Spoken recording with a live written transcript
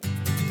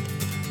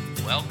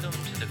Welcome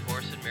to the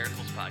Course in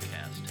Miracles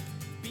podcast.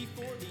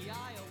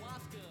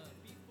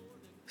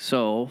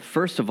 So,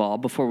 first of all,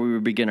 before we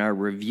begin our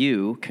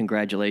review,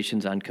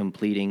 congratulations on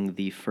completing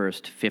the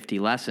first 50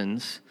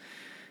 lessons.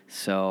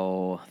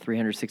 So,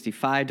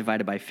 365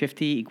 divided by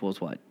 50 equals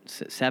what?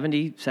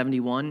 70,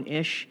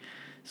 71-ish?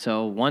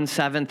 So,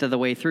 1/7 of the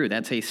way through.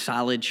 That's a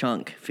solid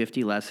chunk.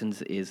 50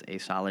 lessons is a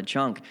solid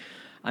chunk.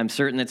 I'm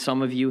certain that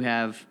some of you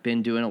have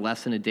been doing a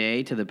lesson a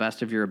day to the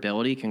best of your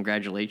ability.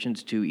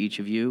 Congratulations to each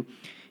of you.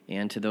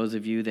 And to those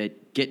of you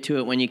that get to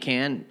it when you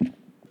can,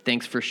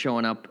 thanks for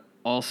showing up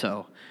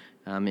also.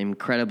 I'm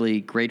incredibly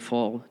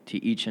grateful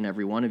to each and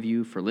every one of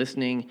you for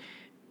listening.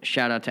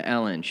 Shout out to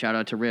Ellen. Shout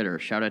out to Ritter.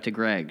 Shout out to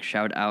Greg.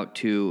 Shout out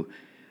to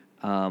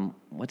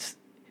what's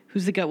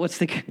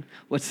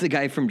the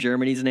guy from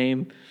Germany's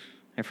name?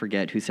 I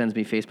forget who sends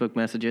me Facebook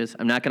messages.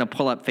 I'm not going to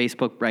pull up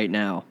Facebook right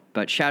now,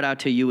 but shout out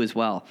to you as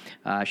well.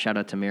 Shout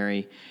out to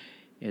Mary,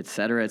 et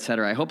cetera, et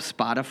cetera. I hope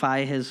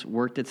Spotify has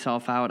worked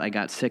itself out. I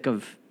got sick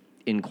of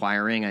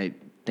inquiring. I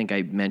think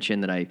I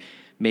mentioned that I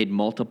made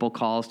multiple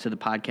calls to the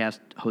podcast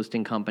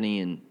hosting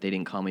company, and they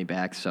didn't call me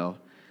back. So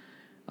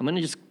I'm going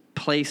to just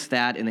place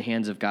that in the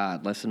hands of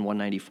God. Lesson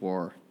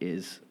 194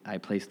 is I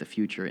place the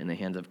future in the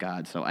hands of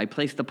God. So I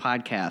place the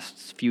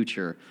podcast's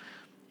future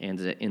in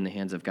the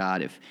hands of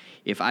God.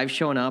 If I've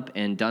shown up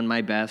and done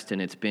my best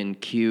and it's been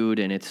queued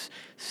and it's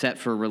set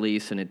for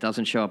release and it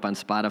doesn't show up on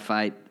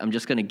Spotify, I'm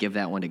just going to give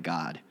that one to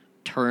God.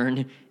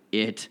 Turn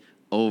it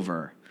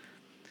over.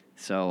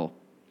 So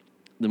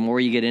the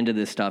more you get into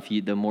this stuff,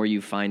 the more you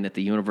find that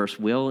the universe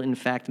will, in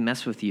fact,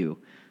 mess with you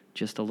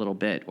just a little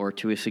bit or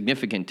to a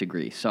significant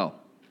degree. So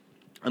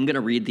I'm going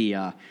to read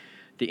the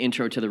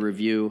intro to the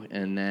review,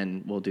 and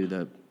then we'll do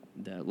the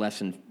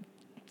lesson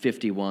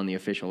 51, the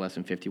official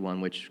lesson 51,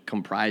 which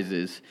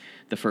comprises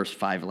the first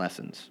 5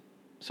 lessons.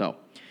 So,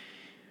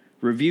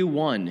 Review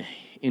 1,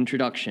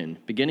 Introduction.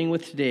 Beginning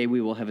with today,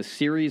 we will have a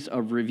series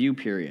of review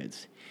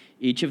periods.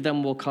 Each of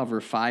them will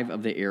cover 5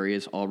 of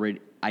the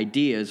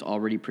ideas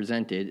already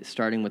presented,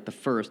 starting with the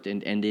first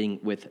and ending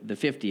with the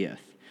 50th.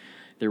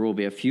 There will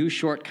be a few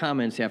short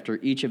comments after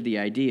each of the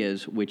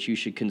ideas, which you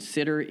should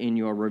consider in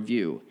your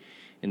review.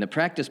 In the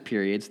practice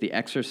periods, the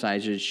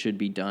exercises should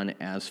be done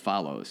as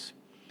follows.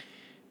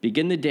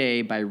 Begin the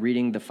day by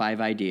reading the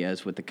 5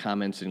 ideas with the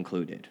comments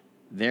included.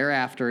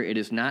 Thereafter, it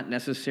is not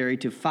necessary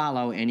to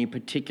follow any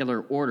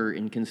particular order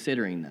in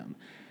considering them,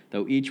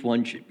 though each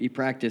one should be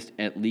practiced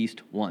at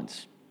least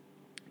once.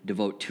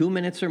 Devote 2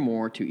 minutes or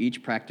more to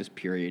each practice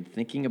period,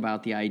 thinking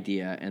about the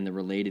idea and the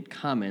related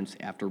comments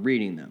after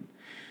reading them.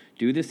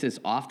 Do this as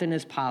often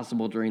as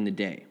possible during the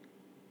day.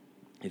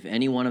 If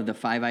any one of the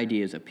 5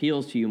 ideas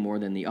appeals to you more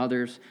than the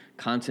others,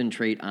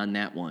 concentrate on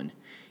that one.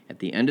 At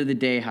the end of the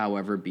day,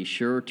 however, be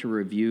sure to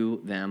review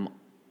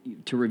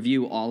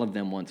all of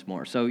them once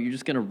more. So you're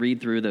just going to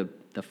read through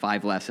the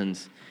 5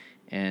 lessons,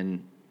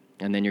 and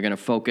then you're going to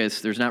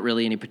focus. There's not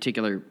really any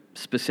particular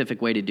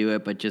specific way to do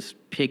it, but just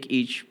pick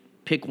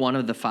one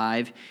of the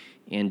 5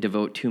 and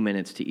devote 2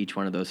 minutes to each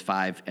one of those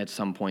 5 at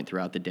some point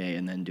throughout the day,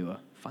 and then do a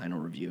final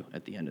review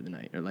at the end of the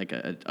night, or like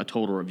a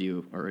total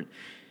review, or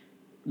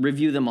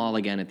review them all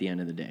again at the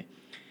end of the day.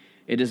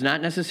 It is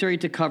not necessary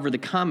to cover the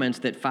comments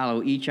that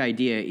follow each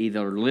idea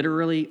either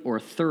literally or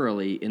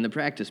thoroughly in the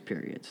practice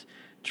periods.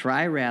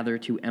 Try rather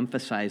to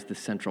emphasize the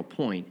central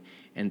point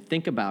and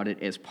think about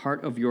it as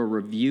part of your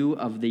review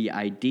of the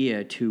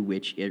idea to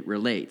which it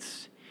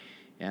relates.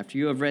 After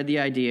you have read the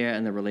idea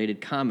and the related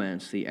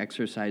comments, the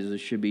exercises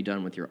should be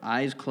done with your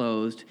eyes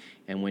closed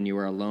and when you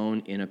are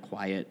alone in a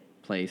quiet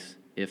place,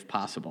 if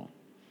possible.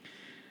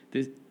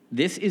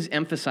 This is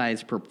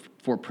emphasized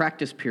for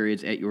practice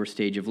periods at your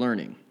stage of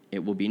learning.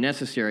 It will be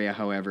necessary,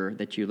 however,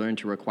 that you learn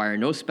to require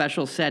no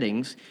special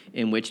settings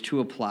in which to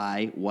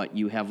apply what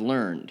you have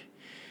learned.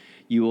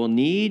 You will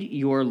need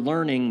your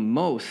learning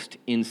most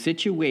in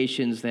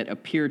situations that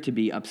appear to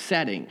be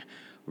upsetting,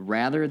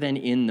 rather than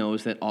in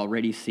those that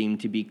already seem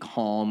to be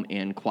calm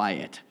and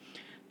quiet.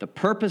 The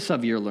purpose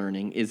of your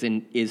learning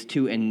is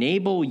to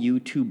enable you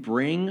to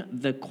bring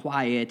the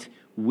quiet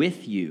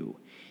with you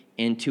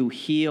and to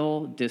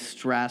heal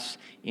distress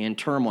and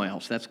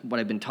turmoil. So that's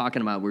what I've been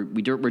talking about. We're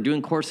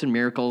doing Course in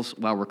Miracles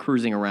while we're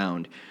cruising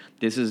around.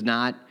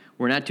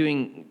 We're not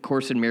doing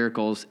Course in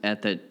Miracles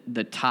at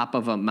the top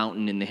of a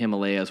mountain in the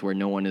Himalayas where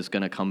no one is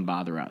going to come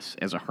bother us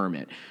as a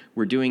hermit.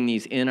 We're doing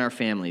these in our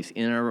families,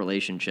 in our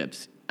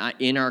relationships,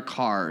 in our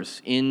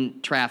cars, in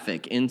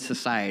traffic, in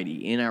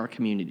society, in our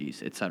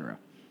communities, etc.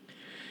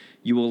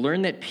 You will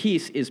learn that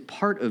peace is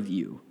part of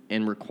you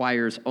and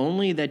requires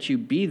only that you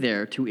be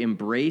there to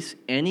embrace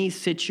any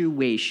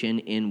situation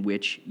in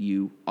which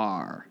you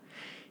are.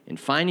 And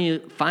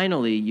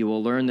finally, you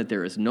will learn that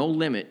there is no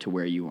limit to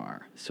where you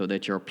are, so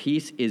that your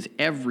peace is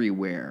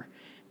everywhere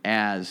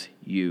as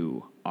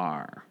you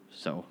are.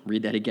 So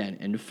read that again.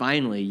 And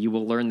finally, you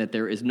will learn that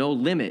there is no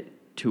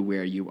limit to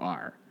where you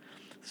are,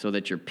 so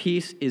that your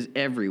peace is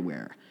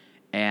everywhere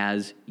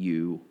as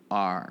you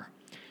are.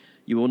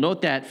 You will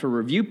note that for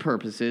review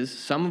purposes,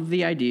 some of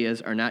the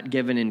ideas are not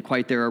given in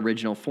quite their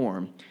original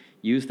form.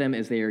 Use them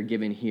as they are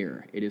given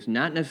here. It is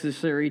not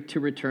necessary to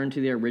return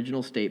to the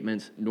original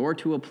statements, nor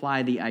to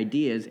apply the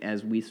ideas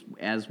as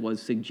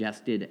was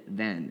suggested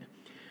then.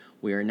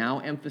 We are now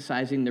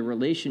emphasizing the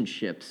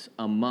relationships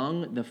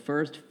among the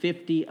first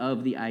 50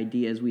 of the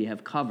ideas we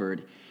have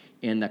covered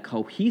and the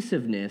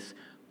cohesiveness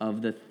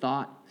of the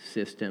thought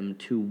system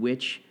to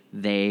which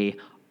they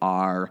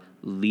are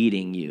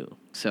leading you.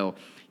 So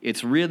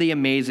it's really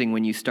amazing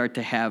when you start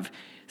to have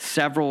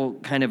several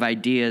kind of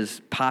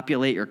ideas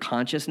populate your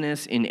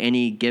consciousness in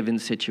any given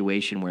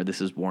situation where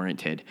this is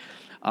warranted.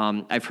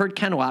 I've heard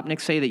Ken Wapnick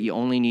say that you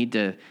only need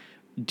to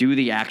do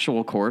the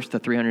actual course, the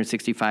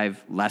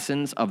 365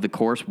 lessons of the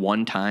course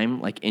one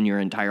time, like in your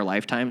entire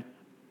lifetime.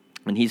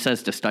 And he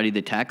says to study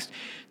the text.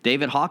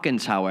 David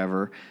Hawkins,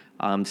 however,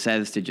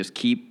 says to just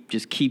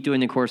keep doing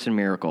the Course in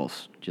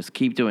Miracles. Just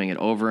keep doing it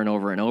over and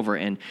over and over.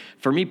 And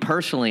for me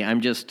personally, I'm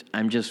just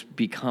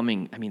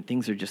becoming,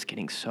 things are just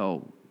getting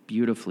so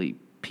beautifully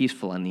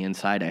peaceful on the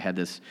inside. I had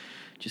this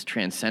just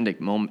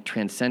transcendent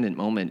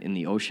moment in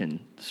the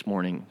ocean this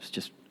morning. It's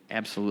just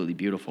absolutely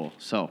beautiful.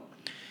 So,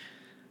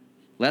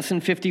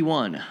 Lesson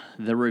 51,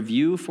 the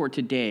review for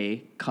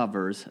today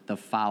covers the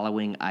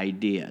following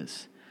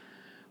ideas.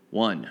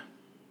 1,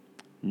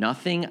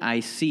 nothing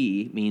I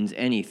see means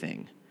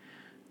anything.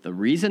 The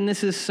reason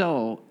this is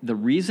so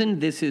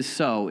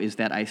is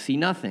that I see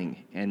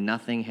nothing, and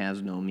nothing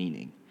has no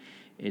meaning.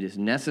 It is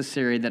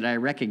necessary that I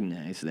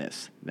recognize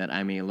this, that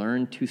I may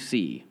learn to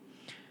see.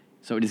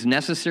 So it is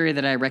necessary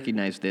that I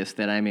recognize this,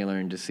 that I may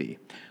learn to see.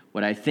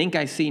 What I think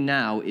I see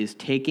now is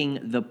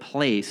taking the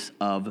place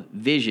of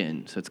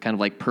vision. So it's kind of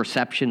like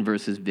perception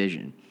versus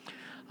vision.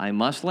 I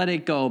must let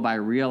it go by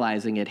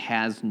realizing it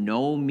has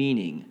no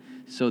meaning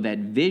so that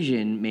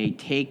vision may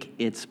take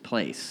its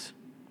place.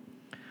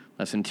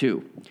 Lesson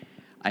 2,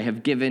 I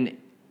have given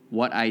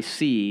what I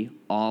see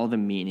all the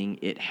meaning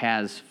it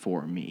has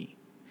for me.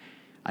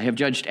 I have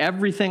judged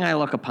everything I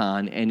look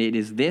upon, and it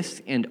is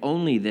this and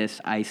only this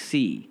I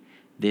see.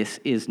 This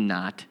is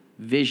not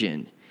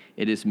vision.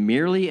 It is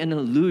merely an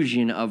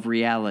illusion of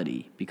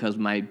reality, because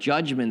my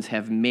judgments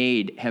have been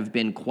made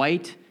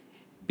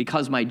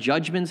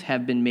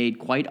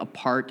quite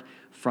apart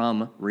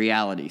from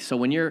reality. So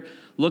when you're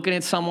looking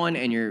at someone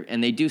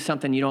and they do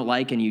something you don't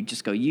like, and you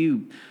just go,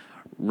 "You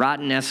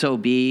rotten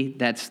SOB,"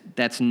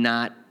 that's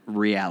not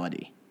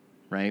reality,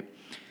 right?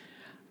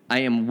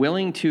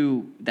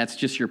 That's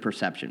just your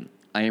perception.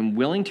 I am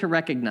willing to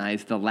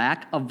recognize the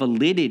lack of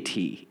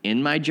validity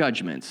in my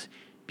judgments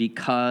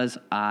because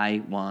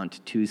I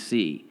want to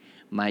see.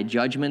 My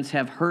judgments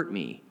have hurt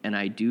me, and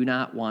I do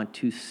not want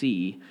to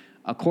see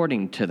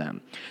according to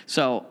them.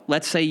 So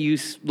let's say you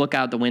look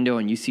out the window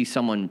and you see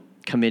someone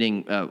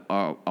committing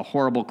a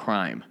horrible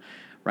crime,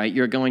 right?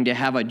 You're going to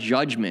have a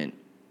judgment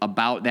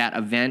about that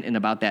event and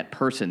about that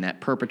person,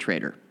 that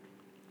perpetrator.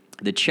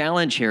 The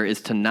challenge here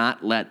is to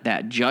not let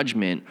that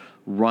judgment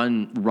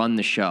run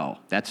the show.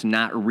 That's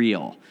not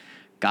real.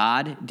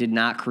 God did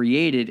not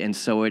create it, and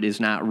so it is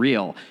not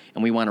real.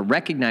 And we want to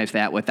recognize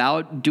that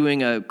without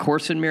doing a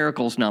Course in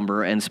Miracles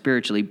number and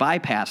spiritually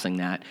bypassing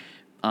that.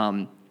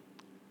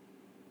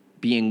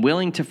 Being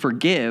willing to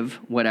forgive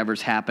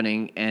whatever's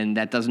happening, and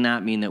that does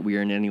not mean that we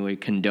are in any way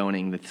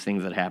condoning the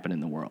things that happen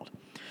in the world.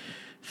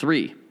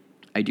 3,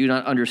 I do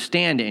not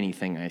understand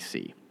anything I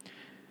see.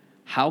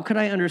 How could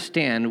I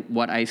understand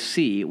what I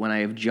see when I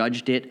have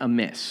judged it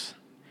amiss?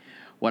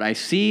 What I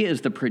see is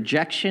the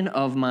projection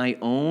of my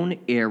own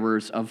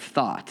errors of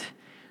thought.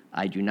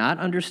 I do not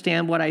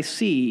understand what I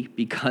see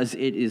because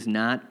it is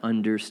not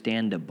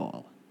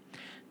understandable.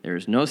 There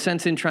is no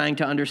sense in trying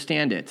to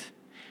understand it,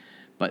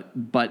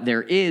 but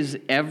there is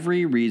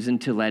every reason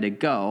to let it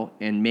go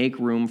and make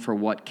room for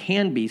what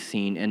can be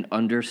seen and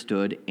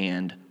understood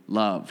and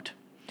loved.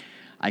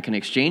 I can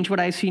exchange what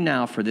I see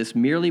now for this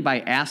merely by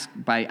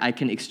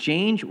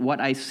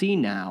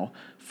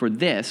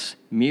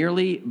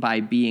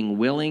being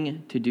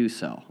willing to do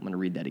so. I'm going to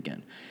read that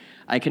again.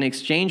 I can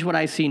exchange what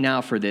I see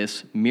now for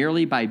this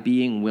merely by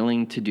being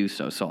willing to do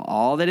so. So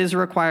all that is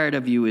required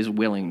of you is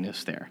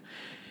willingness there.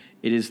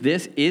 Is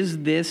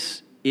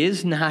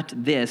not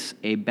this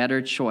a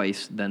better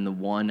choice than the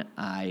one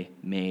I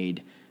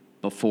made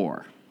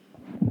before?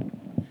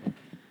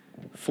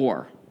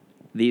 4,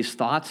 these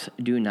thoughts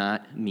do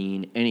not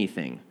mean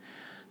anything.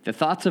 The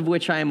thoughts of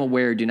which I am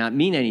aware do not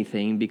mean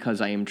anything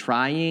because I am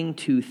trying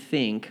to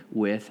think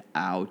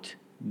without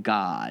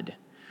God.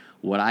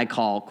 What I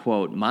call,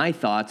 quote, my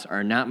thoughts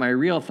are not my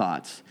real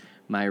thoughts.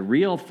 My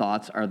real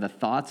thoughts are the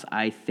thoughts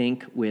I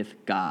think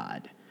with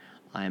God.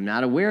 I am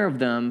not aware of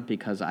them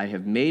because I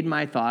have made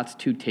my thoughts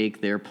to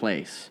take their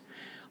place.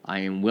 I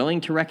am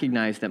willing to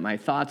recognize that my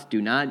thoughts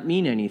do not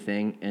mean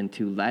anything and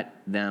to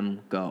let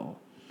them go.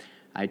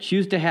 I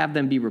choose to have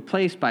them be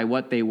replaced by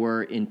what they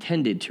were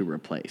intended to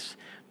replace.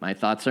 My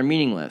thoughts are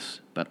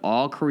meaningless, but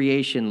all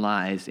creation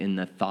lies in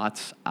the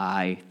thoughts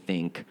I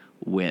think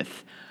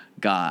with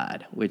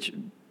God, which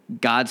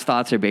God's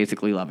thoughts are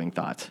basically loving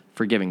thoughts,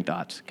 forgiving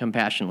thoughts,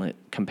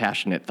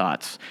 compassionate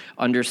thoughts,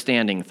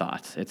 understanding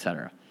thoughts,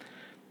 etc.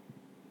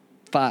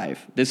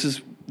 5.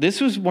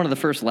 This was one of the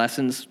first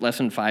lessons,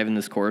 lesson 5 in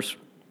this course,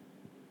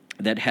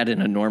 that had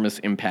an enormous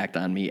impact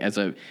on me as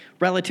a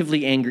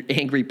relatively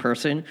angry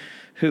person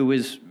who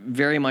was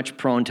very much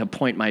prone to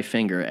point my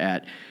finger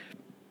at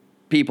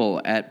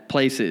people, at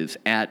places,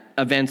 at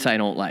events I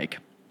don't like.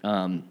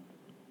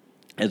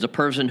 As a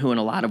person who in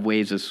a lot of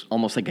ways is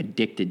almost like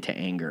addicted to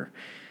anger.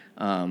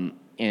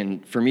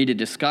 And for me to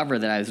discover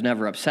that I was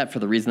never upset for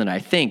the reason that I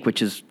think,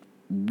 which is,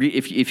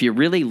 if you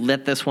really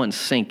let this one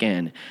sink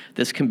in,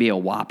 this can be a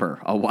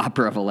whopper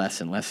of a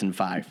lesson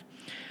 5.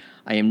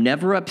 I am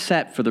never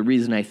upset for the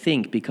reason I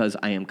think because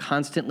I am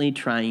constantly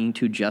trying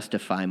to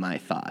justify my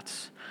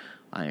thoughts.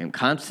 I am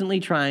constantly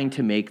trying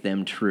to make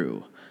them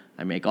true.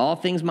 I make all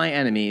things my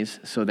enemies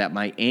so that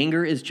my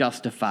anger is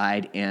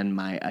justified and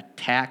my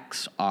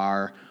attacks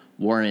are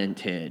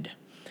warranted.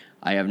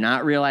 I have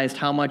not realized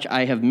how much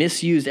I have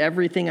misused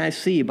everything I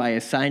see by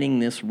assigning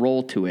this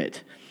role to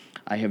it.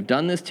 I have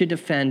done this to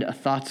defend a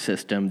thought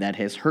system that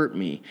has hurt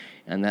me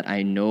and that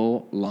I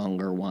no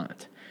longer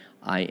want.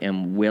 I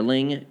am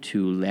willing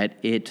to let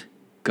it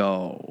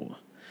go.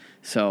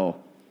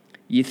 So,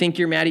 you think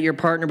you're mad at your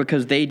partner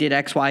because they did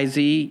X, Y,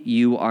 Z?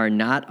 You are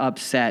not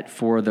upset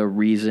for the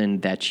reason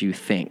that you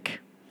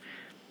think.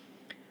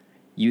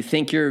 You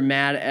think you're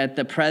mad at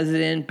the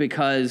president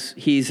because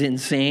he's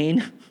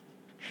insane?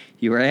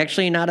 You are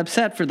actually not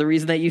upset for the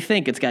reason that you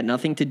think. It's got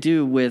nothing to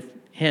do with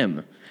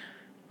him,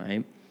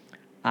 right?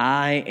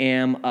 I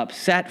am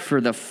upset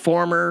for the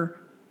former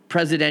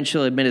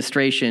presidential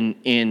administration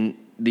in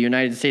the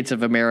United States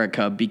of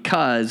America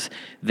because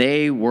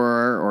they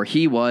were, or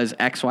he was,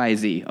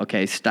 XYZ.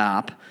 Okay,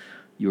 stop.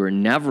 You are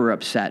never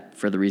upset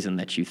for the reason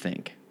that you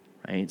think,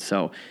 right?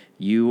 So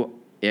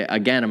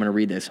again, I'm going to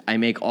read this. I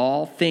make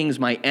all things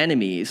my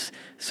enemies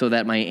so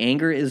that my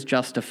anger is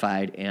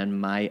justified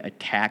and my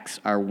attacks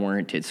are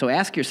warranted. So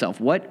ask yourself,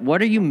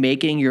 what are you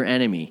making your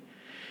enemy?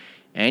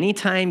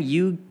 Anytime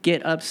you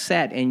get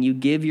upset and you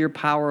give your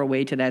power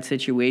away to that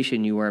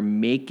situation, you are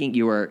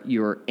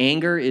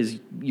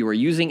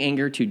using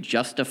anger to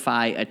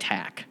justify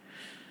attack.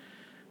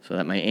 So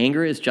that my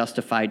anger is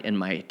justified and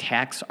my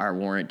attacks are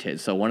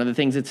warranted. So one of the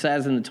things it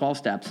says in the 12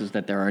 steps is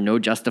that there are no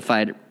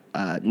justified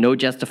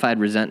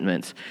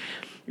resentments.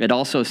 It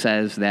also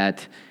says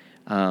that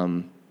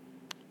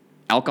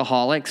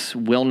alcoholics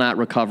will not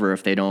recover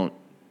if they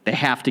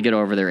have to get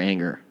over their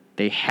anger.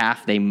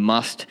 They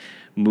must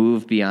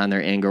move beyond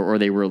their anger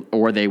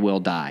or they will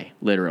die,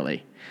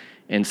 literally.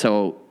 And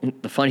so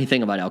the funny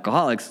thing about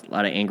alcoholics, a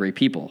lot of angry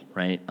people,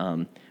 right?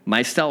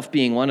 Myself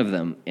being one of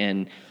them,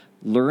 and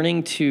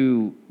learning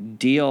to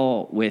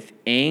deal with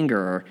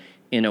anger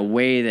in a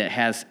way that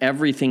has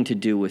everything to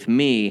do with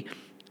me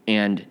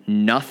and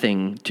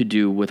nothing to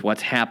do with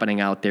what's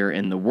happening out there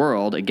in the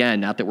world. Again,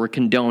 not that we're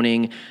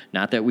condoning,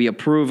 not that we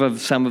approve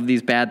of some of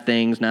these bad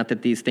things, not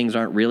that these things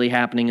aren't really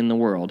happening in the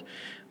world,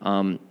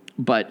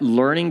 but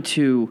learning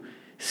to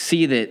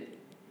see that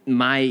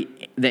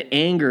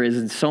anger is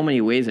in so many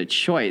ways a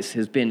choice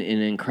has been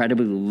an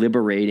incredibly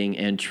liberating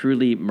and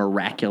truly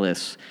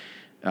miraculous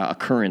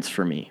occurrence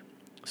for me.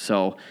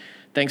 So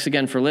thanks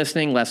again for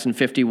listening. Lesson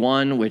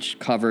 51, which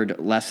covered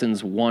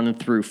lessons 1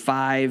 through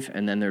 5,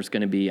 and then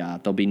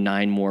there'll be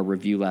 9 more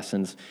review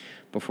lessons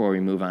before we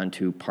move on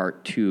to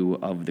part 2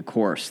 of the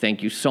course.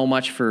 Thank you so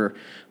much for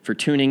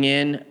tuning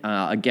in.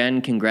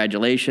 Again,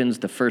 congratulations.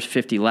 The first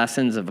 50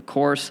 lessons of a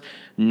course,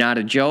 not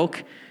a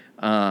joke.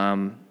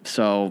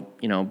 So,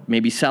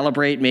 maybe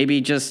celebrate,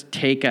 maybe just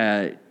take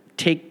a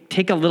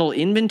little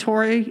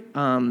inventory,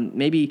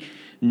 maybe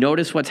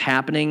notice what's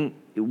happening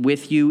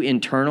with you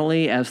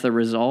internally as the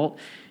result.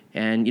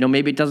 And,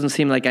 maybe it doesn't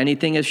seem like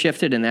anything has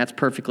shifted, and that's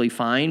perfectly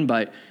fine,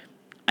 but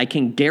I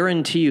can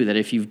guarantee you that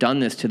if you've done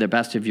this to the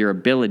best of your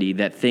ability,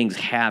 that things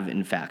have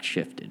in fact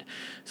shifted.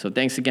 So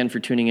thanks again for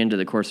tuning into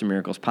the Course in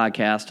Miracles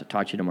podcast.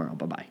 Talk to you tomorrow.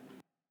 Bye-bye.